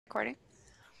recording.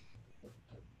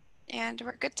 And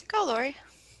we're good to go, Lori.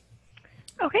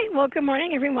 Okay, well, good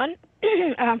morning, everyone.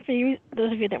 For you,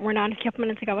 those of you that were on a couple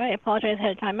minutes ago, I apologize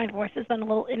ahead of time. My voice has been a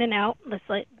little in and out this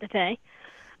late today.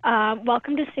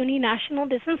 Welcome to SUNY National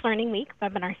Distance Learning Week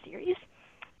webinar series.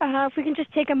 If we can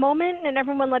just take a moment and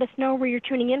everyone let us know where you're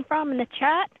tuning in from in the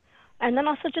chat. And then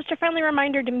also just a friendly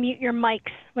reminder to mute your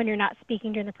mics when you're not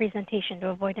speaking during the presentation to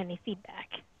avoid any feedback.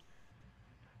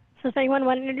 So does anyone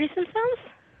want to introduce themselves?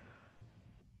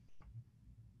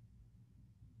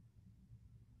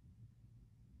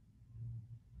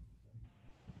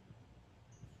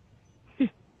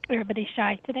 Everybody's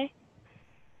shy today.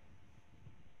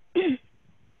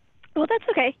 Well, that's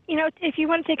okay. You know, if you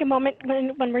want to take a moment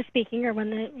when we're speaking or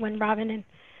when Robin and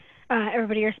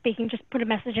everybody are speaking, just put a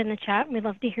message in the chat. We'd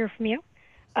love to hear from you.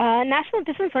 National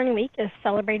Distance Learning Week is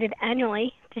celebrated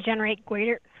annually to generate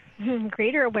greater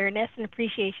awareness and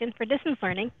appreciation for distance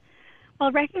learning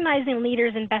while recognizing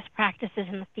leaders and best practices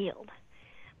in the field.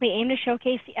 We aim to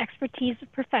showcase the expertise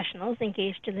of professionals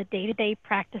engaged in the day-to-day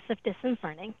practice of distance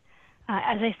learning.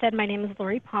 As I said, my name is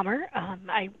Lori Palmer. A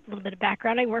little bit of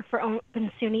background, I work for Open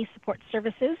SUNY Support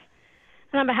Services.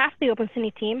 And on behalf of the Open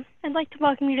SUNY team, I'd like to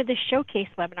welcome you to this showcase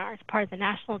webinar as part of the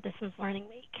National Distance Learning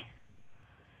Week.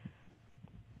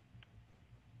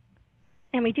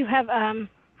 And we do have,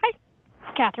 hi,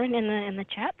 Catherine in the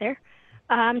chat there.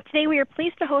 Today we are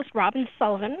pleased to host Robin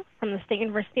Sullivan from the State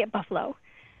University at Buffalo.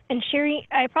 And Cherie,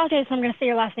 I apologize if I'm going to say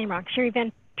your last name wrong, Cherie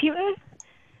van Putten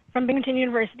from Binghamton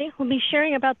University, will be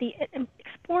sharing about the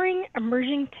Exploring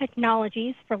Emerging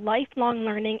Technologies for Lifelong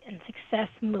Learning and Success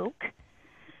MOOC.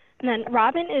 And then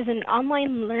Robin is an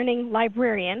online learning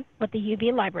librarian with the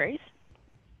UV Libraries.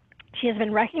 She has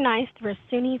been recognized through a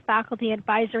SUNY Faculty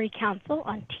Advisory Council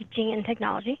on Teaching and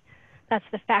Technology. That's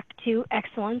the FACT2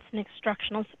 Excellence in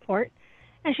Instructional Support.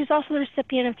 And she's also the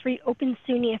recipient of 3 Open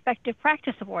SUNY Effective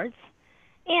Practice Awards.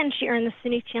 And she earned the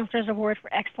SUNY Chancellor's Award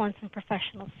for Excellence in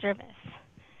Professional Service.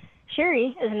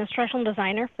 Cherie is an instructional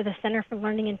designer for the Center for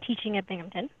Learning and Teaching at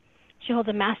Binghamton. She holds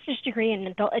a master's degree in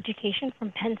adult education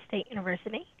from Penn State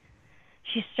University.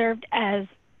 She served as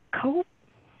co-PI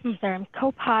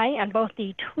on both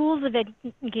the Tools of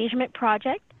Engagement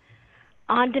Project,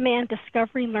 On-Demand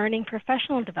Discovery Learning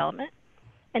Professional Development,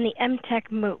 and the MTech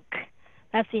MOOC.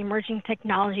 That's the Emerging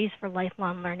Technologies for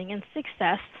Lifelong Learning and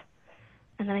Success.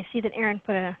 And then I see that Aaron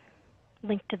put a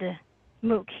link to the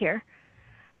MOOC here.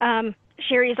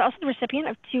 Cherie is also the recipient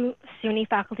of 2 SUNY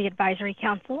Faculty Advisory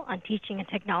Council on Teaching and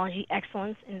Technology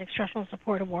Excellence in Instructional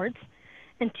Support Awards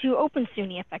and 2 Open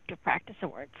SUNY Effective Practice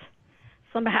Awards.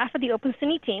 So on behalf of the Open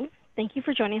SUNY team, thank you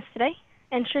for joining us today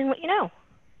and sharing what you know.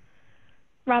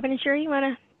 Robin and Cherie, you want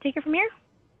to take it from here?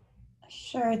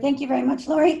 Sure. Thank you very much,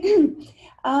 Lori.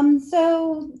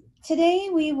 So today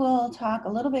we will talk a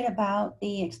little bit about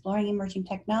the Exploring Emerging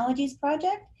Technologies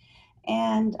project.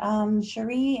 And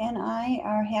Cherie and I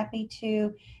are happy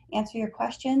to answer your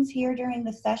questions here during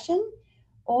the session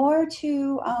or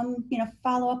to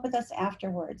follow up with us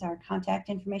afterwards. Our contact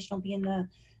information will be in the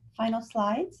final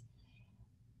slides.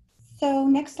 So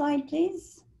next slide,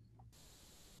 please.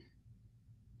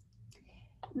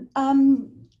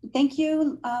 Thank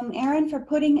you, Aaron, for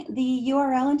putting the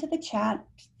URL into the chat.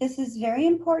 This is very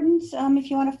important if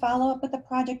you want to follow up with the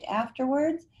project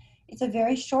afterwards. It's a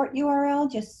very short URL,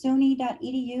 just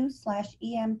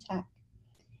suny.edu/emtech.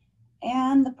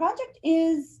 And the project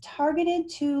is targeted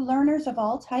to learners of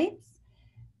all types.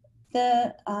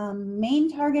 The main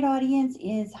target audience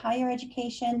is higher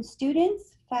education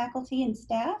students, faculty, and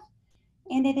staff.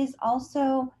 And it is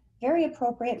also very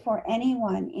appropriate for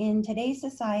anyone in today's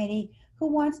society who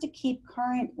wants to keep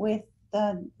current with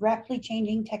the rapidly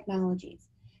changing technologies.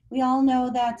 We all know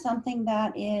that something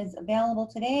that is available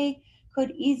today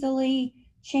could easily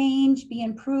change, be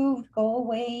improved, go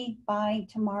away by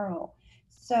tomorrow.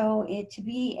 So to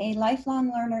be a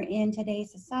lifelong learner in today's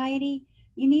society,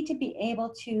 you need to be able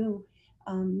to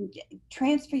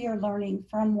transfer your learning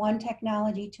from one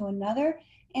technology to another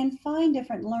and find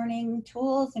different learning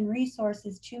tools and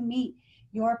resources to meet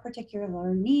your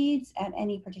particular needs at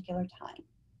any particular time.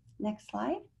 Next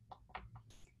slide.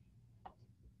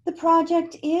 The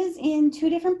project is in 2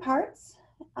 different parts.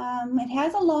 It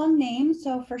has a long name,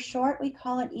 so for short we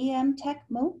call it EMTech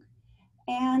MOOC,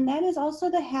 and that is also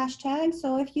the hashtag.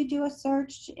 So if you do a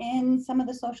search in some of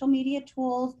the social media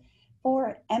tools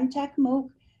for MTech MOOC,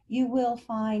 you will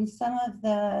find some of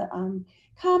the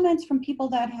comments from people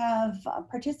that have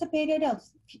participated. A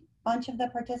bunch of the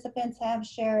participants have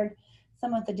shared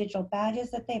some of the digital badges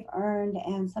that they've earned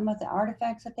and some of the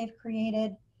artifacts that they've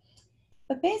created.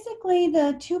 But basically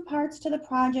the 2 parts to the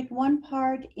project, one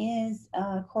part is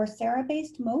a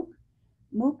Coursera-based MOOC,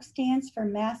 MOOC stands for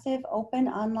Massive Open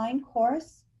Online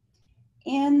Course,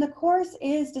 and the course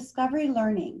is discovery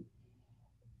learning.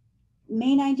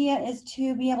 Main idea is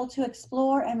to be able to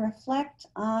explore and reflect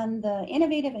on the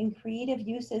innovative and creative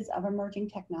uses of emerging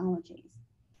technologies.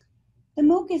 The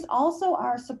MOOC is also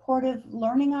our supportive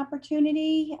learning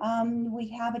opportunity. We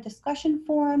have a discussion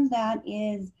forum that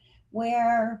is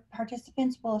where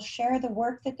participants will share the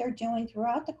work that they're doing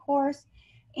throughout the course,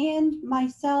 and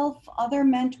myself, other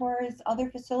mentors, other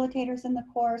facilitators in the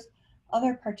course,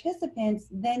 other participants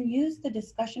then use the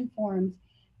discussion forums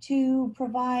to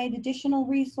provide additional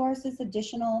resources,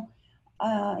 additional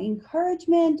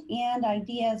encouragement, and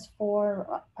ideas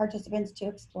for participants to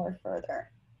explore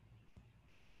further.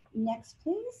 Next,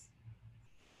 please.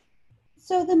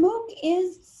 So the MOOC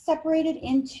is separated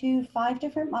into 5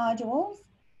 different modules.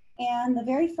 And the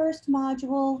very first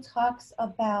module talks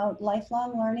about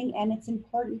lifelong learning, and it's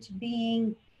important to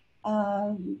being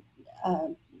a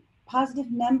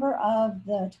positive member of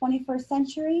the 21st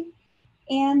century.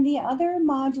 And the other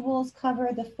modules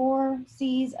cover the 4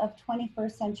 C's of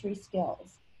 21st century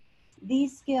skills.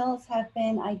 These skills have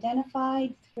been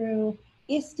identified through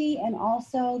ISTE and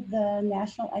also the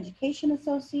National Education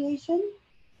Association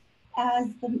as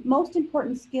the most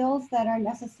important skills that are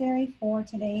necessary for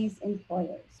today's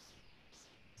employers.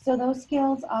 So those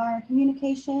skills are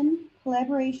communication,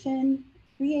 collaboration,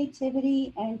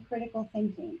 creativity, and critical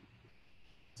thinking.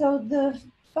 So the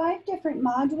 5 different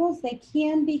modules, they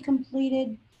can be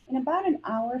completed in about an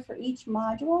hour for each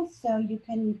module. So you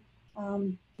can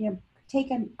take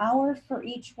an hour for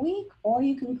each week, or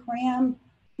you can cram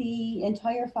the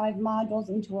entire 5 modules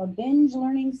into a binge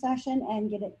learning session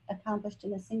and get it accomplished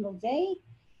in a single day.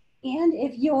 And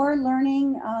if your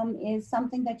learning is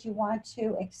something that you want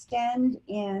to extend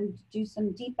and do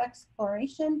some deep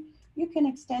exploration, you can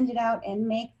extend it out and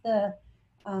make the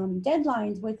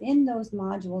deadlines within those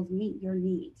modules meet your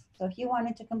needs. So if you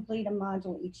wanted to complete a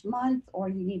module each month, or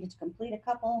you needed to complete a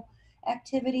couple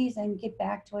activities and get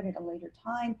back to it at a later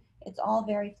time, it's all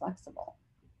very flexible.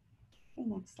 Okay,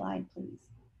 next slide, please.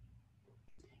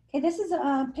 Okay, this is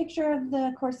a picture of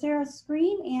the Coursera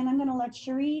screen, and I'm going to let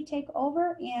Cherie take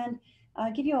over and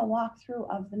give you a walkthrough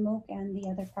of the MOOC and the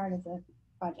other part of the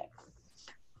project.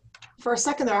 For a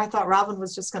second there, I thought Robin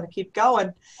was just going to keep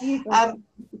going.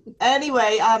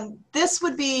 Anyway, this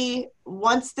would be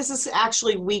this is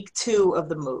actually week 2 of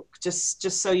the MOOC, just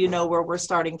so you know where we're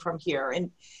starting from here.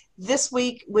 And this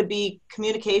week would be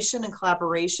communication and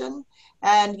collaboration,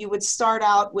 and you would start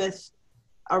out with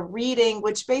a reading,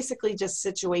 which basically just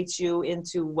situates you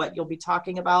into what you'll be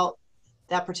talking about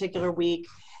that particular week.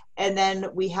 And then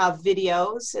we have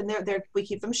videos, and we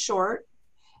keep them short.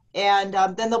 And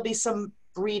then there'll be some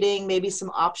reading, maybe some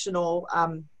optional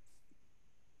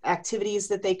activities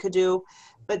that they could do.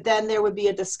 But then there would be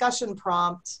a discussion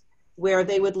prompt where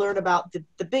they would learn about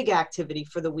the big activity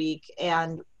for the week.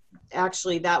 And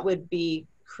actually that would be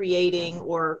creating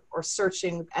or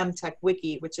searching MTech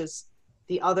Wiki, which is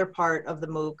the other part of the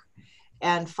MOOC,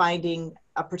 and finding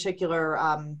a particular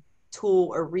tool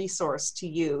or resource to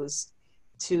use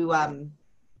to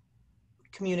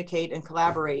communicate and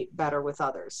collaborate better with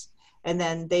others. And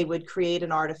then they would create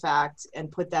an artifact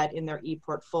and put that in their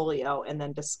e-portfolio and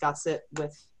then discuss it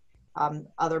with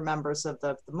other members of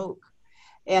the MOOC.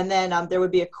 And then there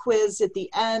would be a quiz at the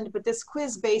end, but this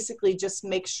quiz basically just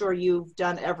makes sure you've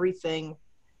done everything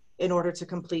in order to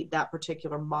complete that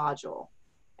particular module.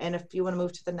 And if you want to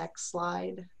move to the next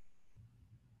slide.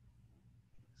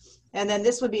 And then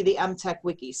this would be the MTech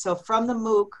Wiki. So from the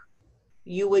MOOC,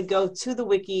 you would go to the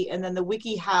wiki, and then the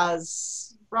wiki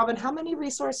has, Robin, how many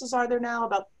resources are there now?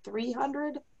 About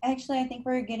 300? Actually, I think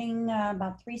we're getting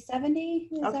about 370.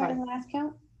 Is that our last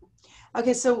count?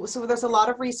 Okay, so there's a lot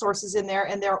of resources in there,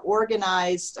 and they're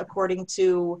organized according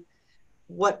to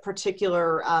what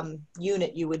particular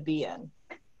unit you would be in.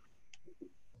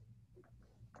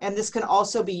 And this can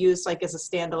also be used like as a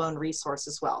standalone resource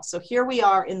as well. So here we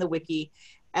are in the wiki,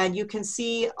 and you can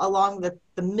see along the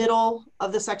middle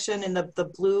of the section in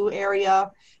the blue area,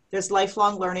 there's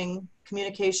lifelong learning,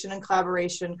 communication and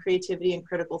collaboration, creativity and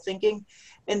critical thinking.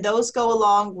 And those go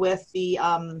along with the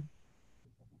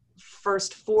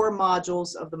first 4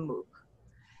 modules of the MOOC.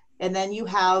 And then you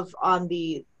have on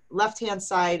the left-hand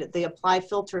side, the apply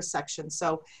filter section.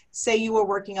 So say you were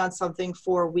working on something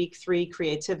for week 3,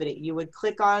 creativity. You would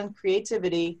click on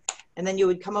creativity, and then you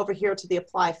would come over here to the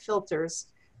apply filters.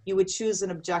 You would choose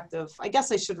an objective. I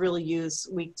guess I should really use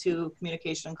week 2,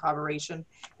 communication and collaboration,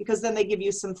 because then they give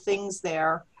you some things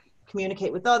there.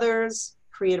 Communicate with others,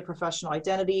 create a professional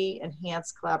identity,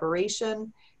 enhance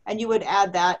collaboration, and you would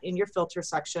add that in your filter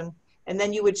section. And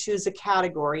then you would choose a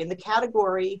category, and the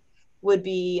category would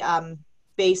be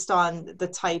based on the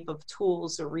type of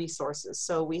tools or resources.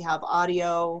 So we have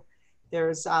audio,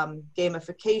 there's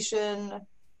gamification,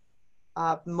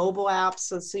 mobile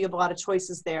apps, so you have a lot of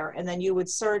choices there. And then you would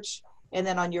search, and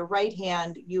then on your right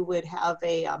hand, you would have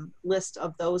a list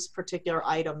of those particular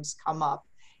items come up.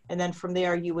 And then from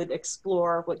there, you would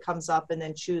explore what comes up and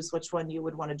then choose which one you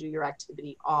would want to do your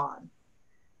activity on.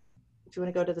 If you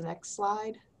want to go to the next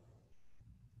slide.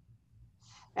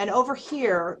 And over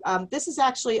here, this is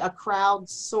actually a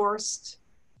crowdsourced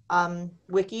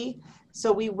wiki.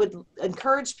 So we would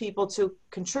encourage people to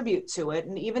contribute to it.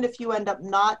 And even if you end up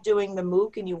not doing the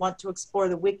MOOC and you want to explore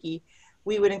the wiki,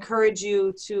 we would encourage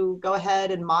you to go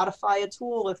ahead and modify a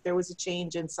tool if there was a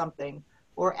change in something,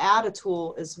 or add a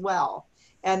tool as well.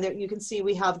 And there you can see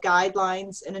we have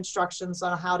guidelines and instructions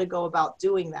on how to go about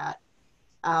doing that.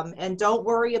 And don't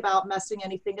worry about messing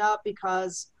anything up,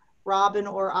 because Robin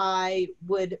or I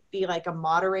would be like a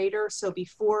moderator. So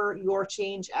before your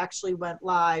change actually went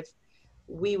live,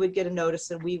 we would get a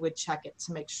notice and we would check it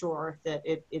to make sure that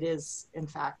it is in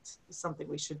fact something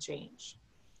we should change.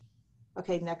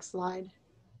 Okay, next slide.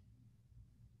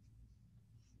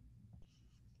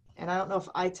 And I don't know if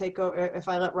I take over, if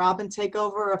I let Robin take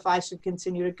over, or if I should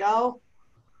continue to go.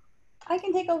 I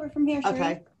can take over from here, Cherie.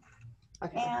 Okay.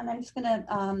 Okay. And I'm just going to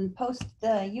post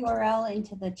the URL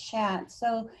into the chat.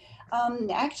 So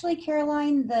actually,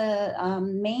 Caroline, the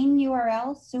main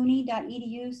URL,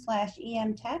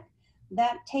 suny.edu/emtech,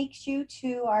 that takes you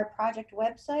to our project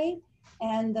website,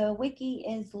 and the wiki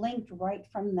is linked right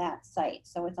from that site.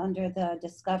 So it's under the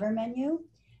Discover menu.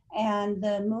 And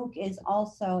the MOOC is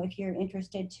also, if you're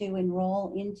interested to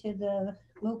enroll into the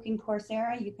MOOC in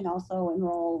Coursera, you can also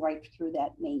enroll right through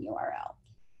that main URL.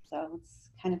 So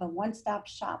it's kind of a one-stop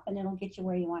shop, and it'll get you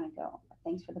where you want to go.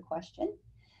 Thanks for the question.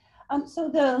 So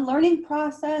the learning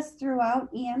process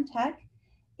throughout EMTech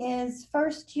is,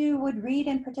 first you would read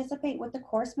and participate with the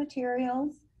course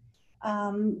materials.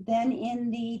 Then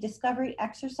in the discovery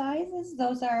exercises,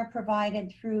 those are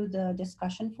provided through the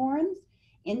discussion forums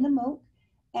in the MOOC.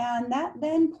 And that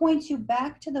then points you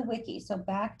back to the wiki, so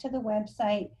back to the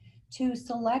website, to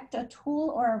select a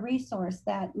tool or a resource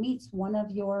that meets one of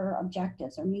your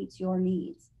objectives or meets your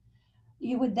needs.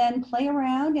 You would then play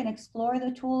around and explore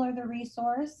the tool or the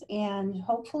resource and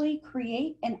hopefully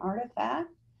create an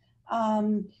artifact.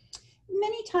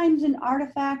 Many times an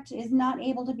artifact is not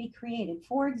able to be created.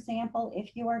 For example,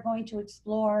 if you are going to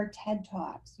explore TED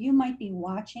Talks, you might be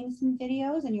watching some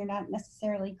videos and you're not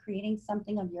necessarily creating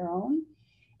something of your own.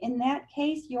 In that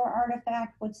case, your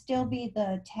artifact would still be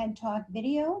the TED Talk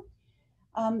video.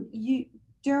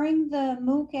 During the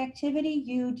MOOC activity,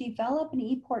 you develop an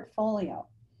e-portfolio.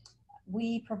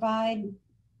 We provide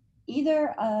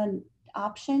either an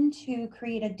option to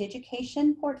create a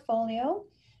Digication portfolio.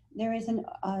 There is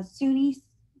a SUNY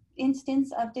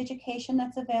instance of Digication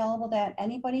that's available that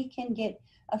anybody can get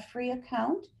a free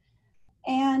account.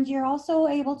 And you're also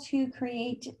able to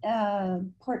create a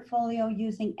portfolio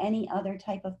using any other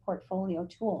type of portfolio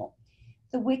tool.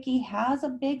 The wiki has a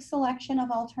big selection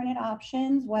of alternate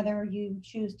options, whether you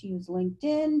choose to use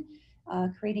LinkedIn,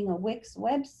 creating a Wix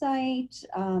website,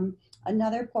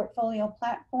 another portfolio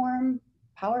platform,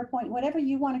 PowerPoint, whatever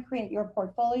you want to create your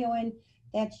portfolio in,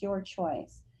 that's your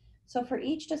choice. So for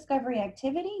each discovery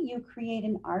activity, you create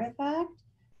an artifact,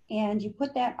 and you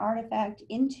put that artifact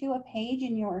into a page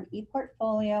in your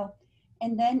e-portfolio,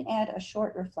 and then add a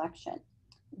short reflection.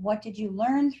 What did you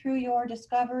learn through your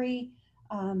discovery?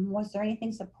 Was there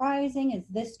anything surprising? Is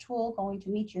this tool going to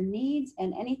meet your needs?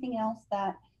 And anything else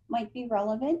that might be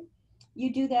relevant.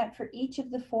 You do that for each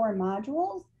of the 4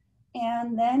 modules.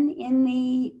 And then in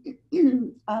the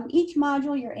each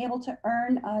module, you're able to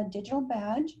earn a digital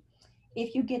badge.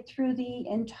 If you get through the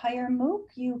entire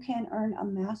MOOC, you can earn a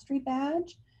mastery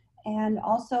badge and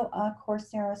also a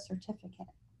Coursera certificate.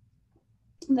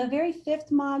 The very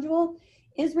 5th module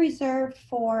is reserved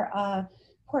for a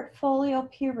portfolio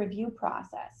peer review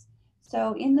process.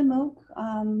 So in the MOOC,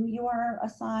 you are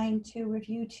assigned to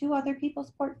review 2 other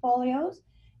people's portfolios,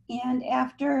 and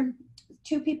after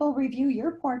 2 people review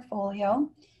your portfolio,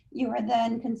 you are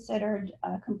then considered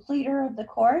a completer of the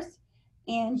course,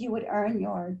 and you would earn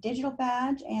your digital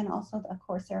badge and also the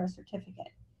Coursera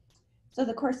certificate. So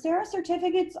the Coursera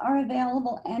certificates are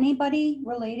available anybody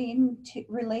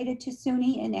related to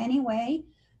SUNY in any way.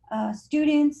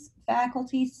 Students,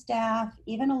 faculty, staff,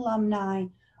 even alumni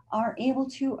are able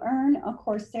to earn a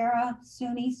Coursera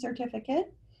SUNY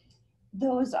certificate.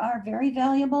 Those are very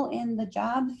valuable in the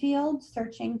job field,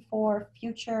 searching for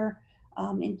future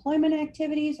employment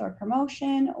activities or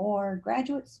promotion or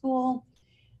graduate school.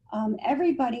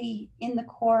 Everybody in the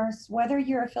course, whether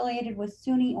you're affiliated with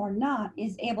SUNY or not,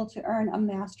 is able to earn a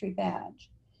mastery badge.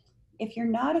 If you're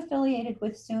not affiliated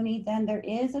with SUNY, then there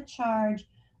is a charge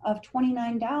of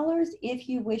 $29 if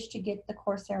you wish to get the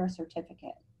Coursera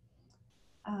certificate.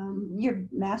 Your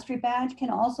mastery badge can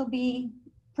also be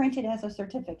printed as a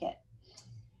certificate.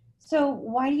 So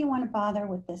why do you want to bother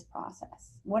with this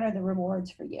process? What are the rewards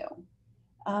for you?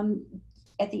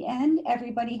 At the end,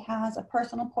 everybody has a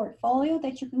personal portfolio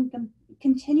that you can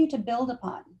continue to build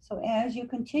upon. So as you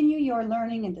continue your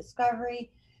learning and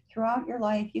discovery throughout your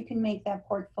life, you can make that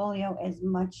portfolio as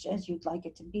much as you'd like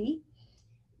it to be.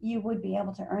 You would be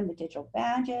able to earn the digital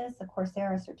badges, the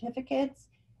Coursera certificates,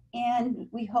 and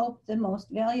we hope the most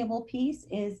valuable piece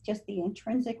is just the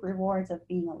intrinsic rewards of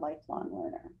being a lifelong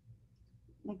learner.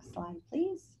 Next slide,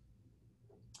 please.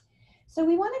 So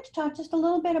we wanted to talk just a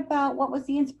little bit about what was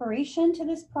the inspiration to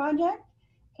this project,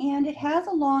 and it has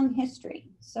a long history.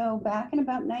 So back in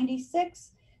about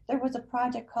 '96, there was a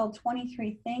project called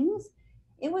 23 Things.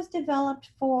 It was developed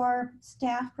for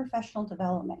staff professional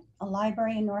development. A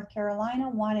library in North Carolina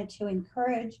wanted to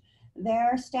encourage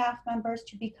their staff members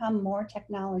to become more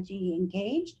technology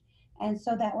engaged, and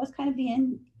so that was kind of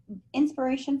the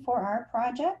inspiration for our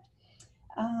project.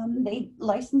 They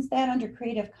licensed that under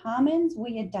Creative Commons.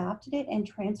 We adopted it and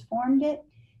transformed it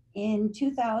in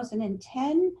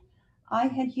 2010. I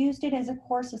had used it as a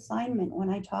course assignment when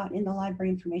I taught in the Library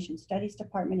Information Studies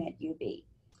Department at UB.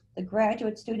 The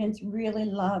graduate students really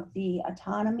loved the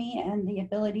autonomy and the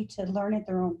ability to learn at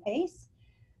their own pace.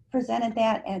 Presented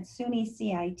that at SUNY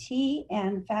CIT,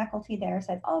 and faculty there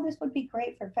said, oh, this would be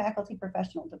great for faculty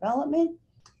professional development.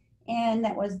 And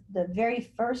that was the very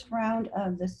first round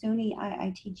of the SUNY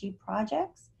IITG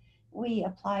projects. We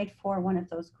applied for one of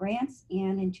those grants,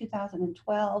 and in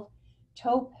 2012,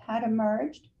 TOPE had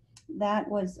emerged. That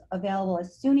was available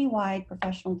as SUNY-wide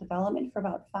professional development for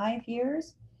about 5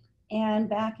 years. And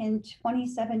back in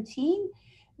 2017,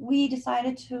 we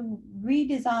decided to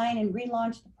redesign and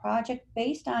relaunch the project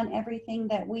based on everything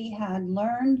that we had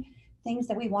learned, things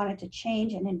that we wanted to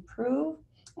change and improve.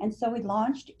 And so we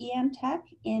launched EM Tech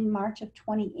in March of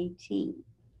 2018.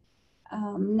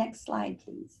 Next slide,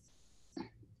 please.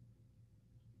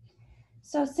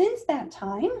 So since that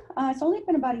time, it's only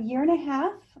been about 1.5 years.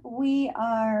 We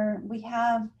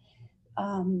have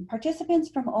participants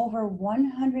from over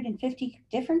 150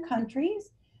 different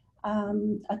countries,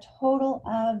 a total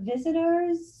of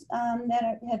visitors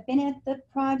that have been at the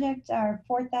project are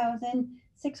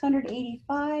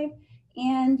 4,685,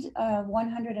 and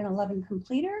 111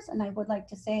 completers. And I would like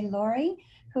to say Lori,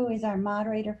 who is our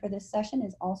moderator for this session,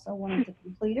 is also one of the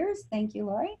completers. Thank you,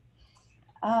 Lori.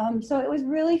 So it was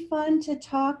really fun to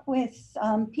talk with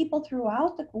people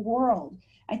throughout the world.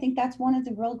 I think that's one of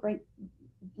the real great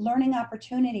learning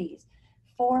opportunities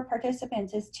for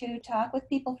participants, is to talk with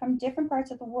people from different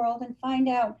parts of the world and find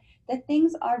out that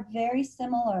things are very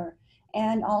similar.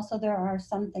 And also there are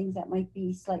some things that might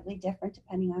be slightly different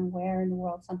depending on where in the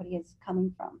world somebody is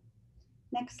coming from.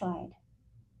 Next slide.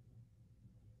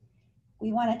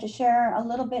 We wanted to share a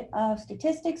little bit of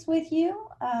statistics with you.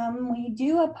 We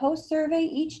do a post survey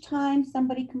each time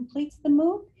somebody completes the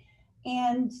MOOC.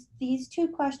 And these 2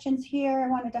 questions here, I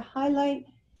wanted to highlight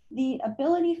the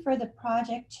ability for the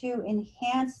project to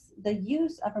enhance the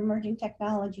use of emerging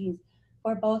technologies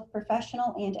for both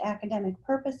professional and academic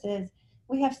purposes.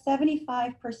 We have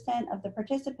 75% of the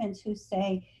participants who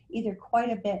say either quite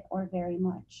a bit or very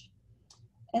much.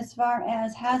 As far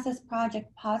as, has this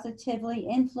project positively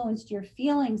influenced your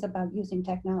feelings about using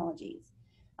technologies?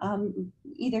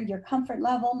 Either your comfort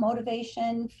level,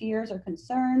 motivation, fears, or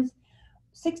concerns.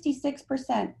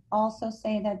 66% also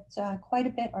say that quite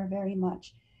a bit or very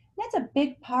much. That's a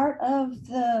big part of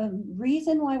the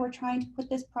reason why we're trying to put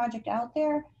this project out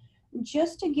there,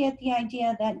 just to get the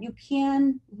idea that you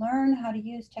can learn how to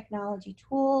use technology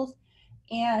tools,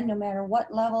 and no matter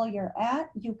what level you're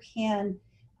at, you can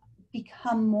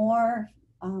become more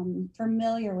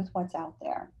familiar with what's out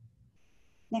there.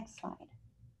 Next slide.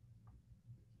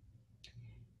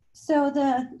 So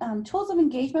the Tools of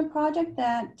Engagement project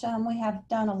that we have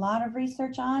done a lot of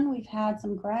research on, we've had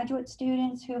some graduate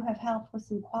students who have helped with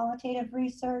some qualitative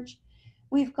research.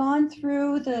 We've gone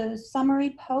through the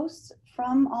summary posts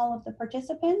from all of the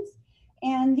participants,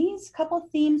 and these couple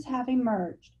themes have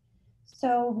emerged.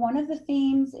 So one of the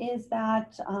themes is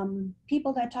that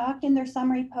people that talked in their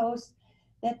summary posts,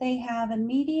 that they have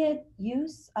immediate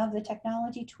use of the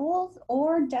technology tools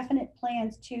or definite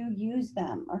plans to use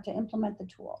them or to implement the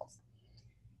tools.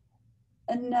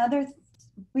 Another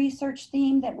research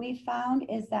theme that we found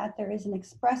is that there is an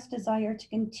expressed desire to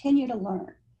continue to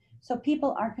learn. So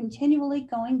people are continually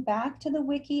going back to the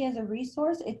wiki as a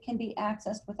resource. It can be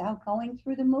accessed without going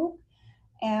through the MOOC.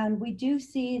 And we do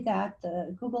see that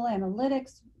the Google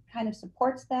Analytics kind of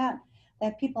supports that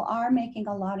people are making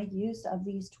a lot of use of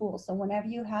these tools. So whenever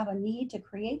you have a need to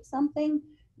create something,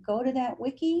 go to that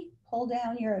wiki, pull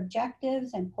down your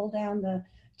objectives and pull down the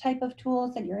type of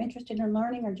tools that you're interested in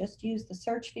learning, or just use the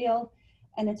search field.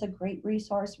 And it's a great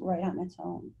resource right on its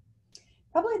own.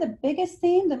 Probably the biggest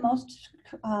theme, the most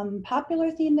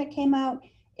popular theme that came out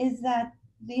is that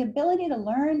the ability to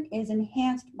learn is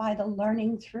enhanced by the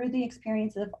learning through the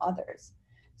experiences of others.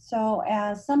 So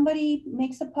as somebody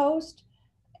makes a post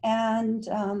and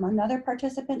another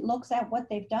participant looks at what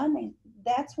they've done,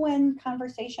 that's when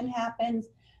conversation happens,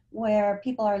 where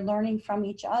people are learning from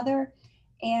each other.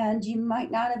 And you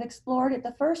might not have explored it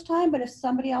the first time, but if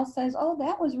somebody else says, oh,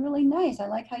 that was really nice, I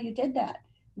like how you did that,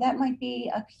 that might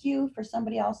be a cue for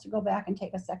somebody else to go back and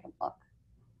take a second look.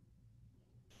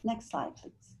 Next slide,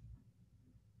 please.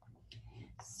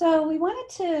 So we wanted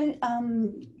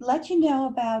to let you know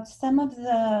about some of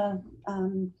the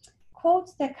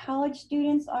quotes that college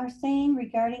students are saying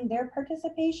regarding their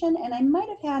participation. And I might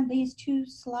have had these two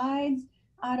slides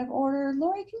out of order.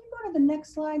 Lori, can you go to the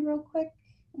next slide real quick?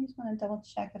 I just want to double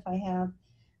check if I have.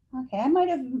 Okay, I might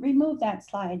have removed that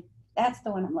slide. That's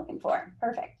the one I'm looking for.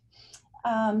 Perfect.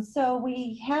 So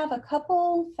we have a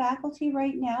couple faculty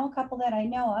right now, a couple that I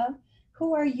know of,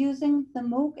 who are using the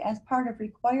MOOC as part of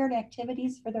required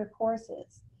activities for their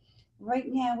courses. Right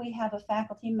now we have a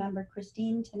faculty member,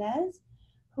 Christine Tenez,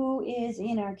 who is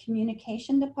in our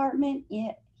communication department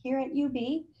here at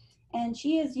UB, and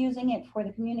she is using it for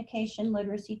the Communication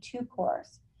Literacy 2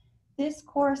 course. This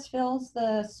course fills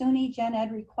the SUNY Gen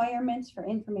Ed requirements for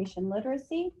information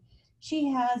literacy. She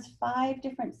has 5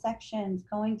 different sections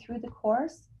going through the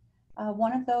course.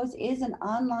 One of those is an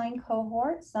online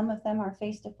cohort. Some of them are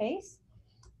face-to-face.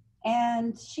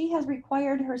 And she has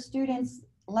required her students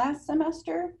last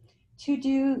semester to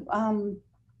do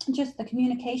just the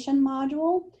communication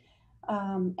module.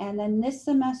 And then this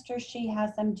semester, she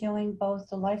has them doing both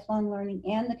the lifelong learning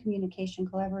and the communication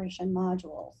collaboration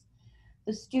modules.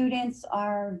 The students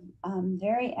are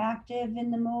very active in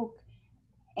the MOOC,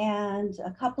 and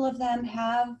a couple of them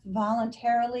have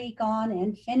voluntarily gone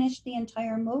and finished the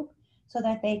entire MOOC so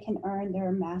that they can earn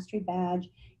their mastery badge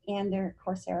and their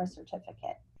Coursera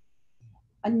certificate.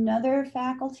 Another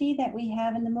faculty that we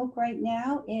have in the MOOC right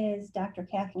now is Dr.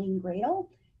 Kathleen Gradle.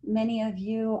 Many of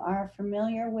you are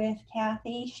familiar with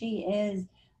Kathy. She is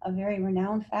a very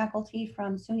renowned faculty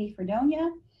from SUNY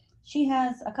Fredonia. She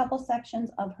has a couple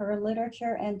sections of her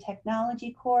literature and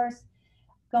technology course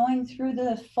going through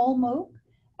the full MOOC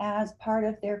as part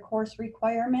of their course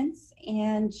requirements.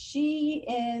 And she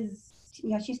is,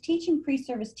 she's teaching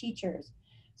pre-service teachers.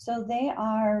 So they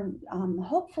are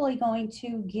hopefully going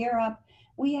to gear up.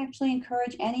 We actually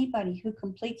encourage anybody who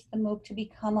completes the MOOC to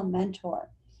become a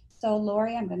mentor. So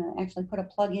Lori, I'm going to actually put a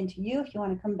plug into you. If you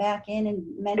want to come back in and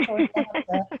mentor some of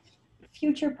the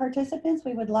future participants,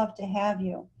 we would love to have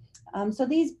you. So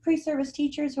these pre-service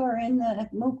teachers who are in the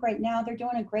MOOC right now, they're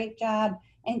doing a great job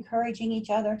encouraging each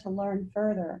other to learn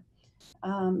further.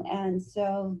 And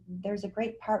so there's a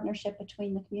great partnership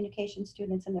between the communication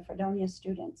students and the Fredonia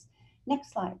students.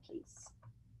 Next slide, please.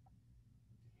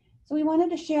 So we wanted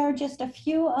to share just a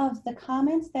few of the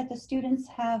comments that the students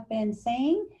have been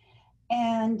saying.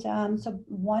 And so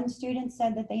one student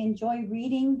said that they enjoy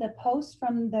reading the posts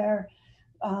from their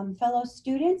fellow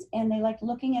students, and they like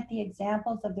looking at the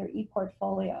examples of their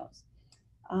e-portfolios.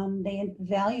 They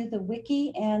value the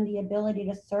wiki and the ability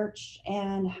to search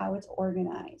and how it's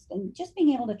organized, and just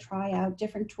being able to try out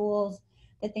different tools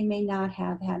that they may not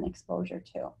have had exposure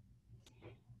to.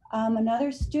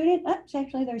 Another student,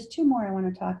 actually there's 2 more I want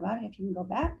to talk about, if you can go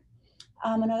back.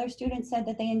 Another student said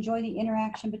that they enjoy the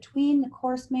interaction between the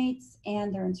course mates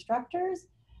and their instructors,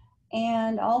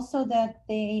 and also that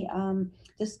they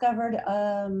discovered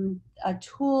a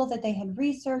tool that they had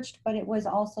researched, but it was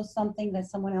also something that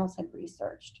someone else had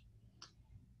researched.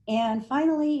 And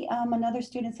finally, another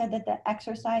student said that the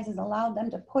exercises allowed them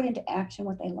to put into action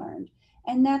what they learned.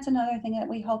 And that's another thing that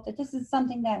we hope that this is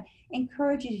something that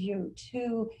encourages you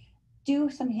to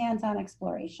do some hands-on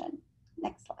exploration.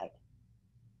 Next slide.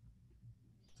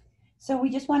 So we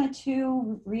just wanted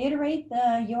to reiterate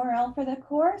the URL for the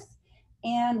course,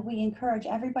 and we encourage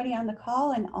everybody on the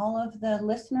call and all of the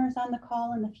listeners on the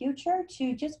call in the future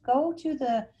to just go to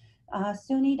the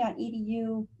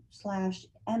suny.edu/mtech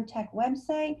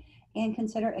website and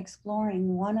consider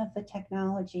exploring one of the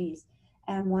technologies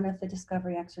and one of the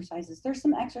discovery exercises. There's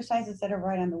some exercises that are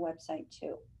right on the website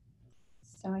too.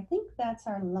 So I think that's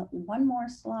our one more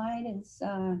slide is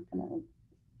gonna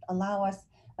allow us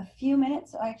a few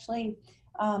minutes. So actually,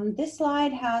 this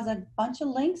slide has a bunch of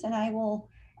links, and I will,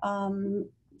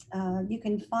 you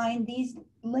can find these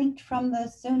linked from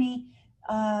the SUNY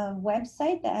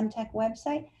website, the MTech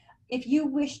website. If you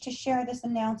wish to share this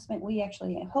announcement, we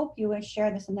actually hope you will share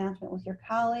this announcement with your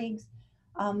colleagues.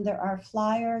 There are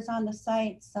flyers on the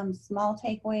site, some small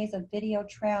takeaways, a video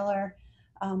trailer,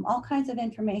 all kinds of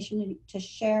information to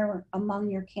share among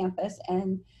your campus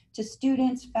and to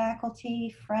students,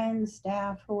 faculty, friends,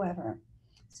 staff, whoever.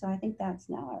 So I think that's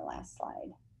now our last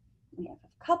slide. We have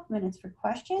a couple minutes for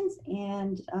questions,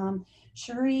 and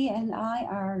Cherie and I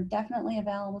are definitely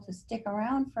available to stick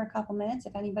around for a couple minutes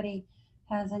if anybody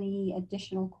has any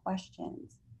additional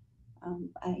questions.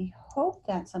 I hope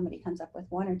that somebody comes up with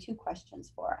 1 or 2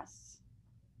 questions for us.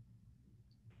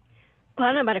 Well, I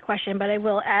don't know about a question, but I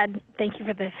will add, thank you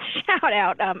for the shout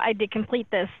out. I did complete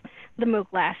the MOOC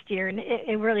last year, and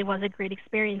it really was a great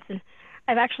experience. And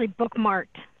I've actually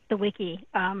bookmarked the wiki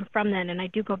from then, and I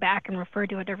do go back and refer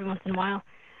to it every once in a while.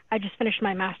 I just finished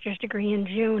my master's degree in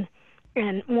June,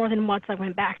 and more than once I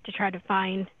went back to try to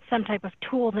find some type of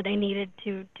tool that I needed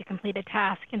to complete a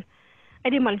task. And I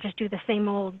didn't want to just do the same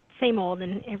old,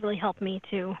 and it really helped me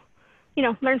to, you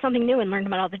know, learn something new and learn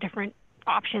about all the different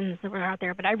options that were out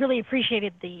there. But I really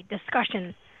appreciated the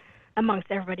discussion amongst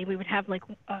everybody. We would have like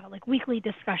weekly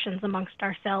discussions amongst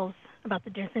ourselves about the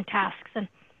different tasks, and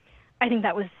I think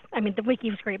that was, I mean, the wiki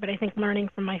was great, but I think learning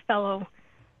from my fellows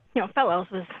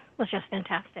was just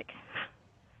fantastic.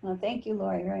 Well, thank you,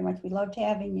 Lori, very much. We loved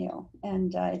having you,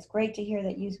 and it's great to hear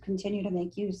that you continue to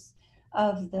make use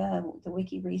of the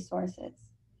wiki resources.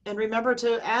 And remember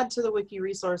to add to the wiki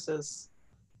resources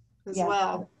as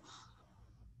well.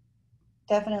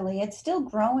 Definitely, it's still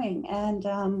growing,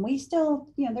 and we still,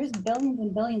 you know, there's billions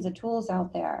and billions of tools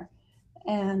out there,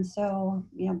 and so,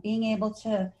 you know, being able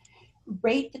to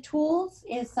rate the tools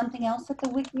is something else that the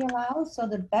wiki allows. So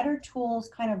the better tools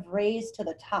kind of raise to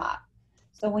the top.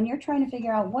 So when you're trying to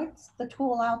figure out what's the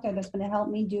tool out there that's going to help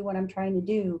me do what I'm trying to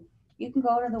do, you can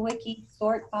go to the wiki,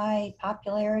 sort by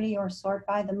popularity or sort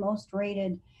by the most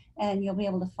rated, and you'll be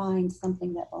able to find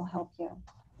something that will help you.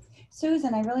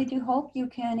 Susan, I really do hope you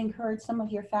can encourage some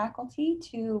of your faculty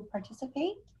to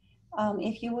participate.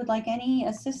 If you would like any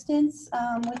assistance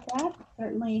with that,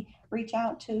 certainly reach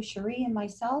out to Cherie and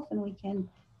myself, and we can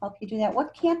help you do that.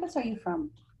 What campus are you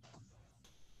from?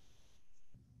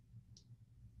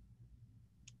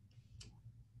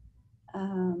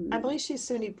 I believe she's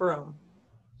SUNY Broome.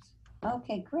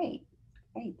 Okay, great.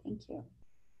 Great, thank you.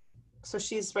 So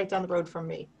she's right down the road from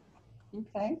me.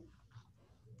 Okay,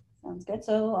 sounds good.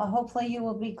 So hopefully you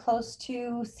will be close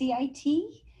to CIT,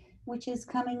 which is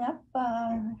coming up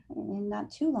in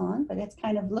not too long, but it's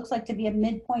kind of looks like to be a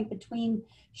midpoint between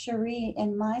Cherie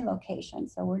and my location.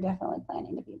 So we're definitely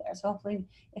planning to be there. So hopefully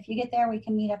if you get there, we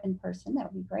can meet up in person.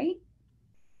 That would be great.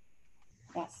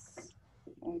 Yes,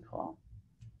 very cool.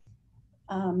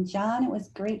 John, it was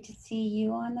great to see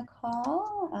you on the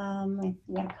call.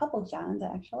 We had a couple Johns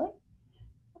actually.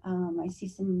 I see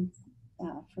some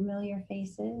familiar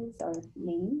faces or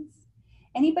names.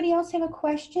 Anybody else have a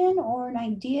question or an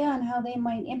idea on how they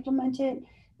might implement it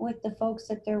with the folks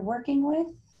that they're working with?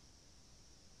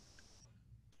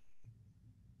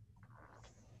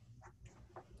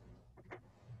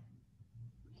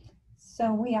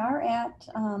 So we are at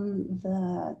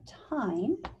the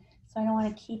time, so I don't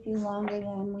want to keep you longer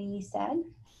than we said.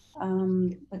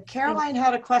 But Caroline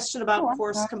had a question about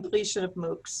course completion of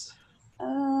MOOCs.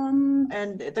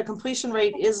 And the completion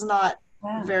rate is not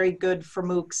very good for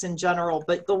MOOCs in general.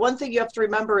 But the one thing you have to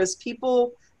remember is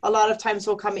people a lot of times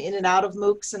will come in and out of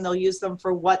MOOCs and they'll use them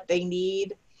for what they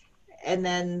need. And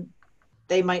then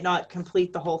they might not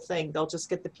complete the whole thing. They'll just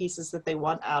get the pieces that they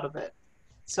want out of it.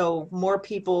 So more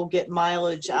people get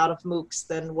mileage out of MOOCs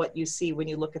than what you see when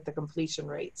you look at the completion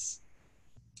rates.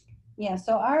 Yeah,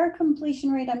 so our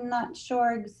completion rate, I'm not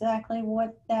sure exactly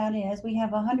what that is. We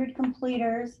have 100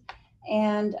 completers,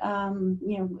 and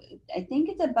you know, I think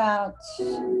it's about a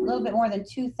little bit more than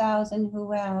 2,000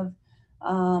 who have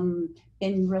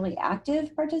been really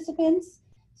active participants.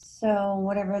 So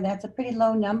whatever, that's a pretty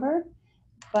low number.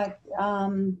 But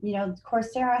you know,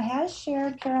 Coursera has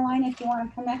shared, Caroline, if you want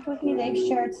to connect with me, they've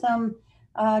shared some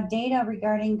data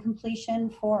regarding completion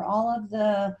for all of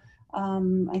the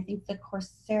I think the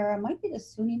Coursera might be the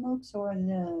SUNY MOOCs or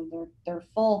their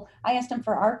full. I asked them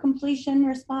for our completion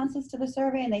responses to the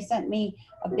survey, and they sent me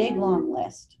a big long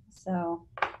list. So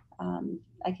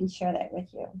I can share that with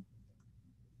you.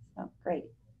 So great.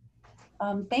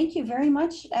 Thank you very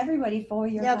much, everybody, for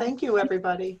your time. Thank you,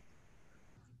 everybody.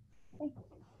 Okay.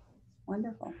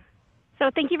 Wonderful. So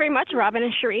thank you very much, Robin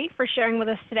and Cherie, for sharing with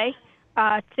us today.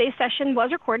 Today's session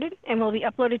was recorded and will be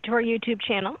uploaded to our YouTube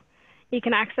channel. You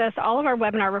can access all of our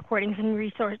webinar recordings and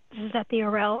resources at the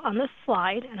URL on this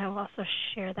slide, and I will also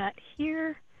share that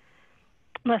here,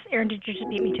 unless Erin did you just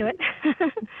beat me to it.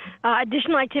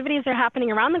 Additional activities are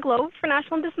happening around the globe for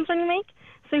National Distance Learning Week,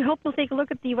 so we hope you'll take a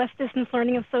look at the U.S. Distance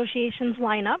Learning Association's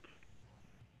lineup.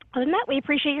 Other than that, we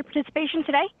appreciate your participation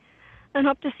today and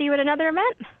hope to see you at another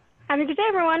event. Have a good day,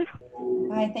 everyone.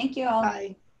 Bye. Thank you all.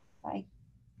 Bye. Bye.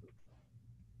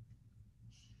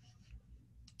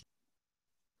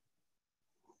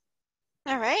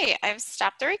 All right, I've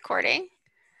stopped the recording.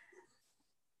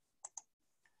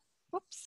 Whoops.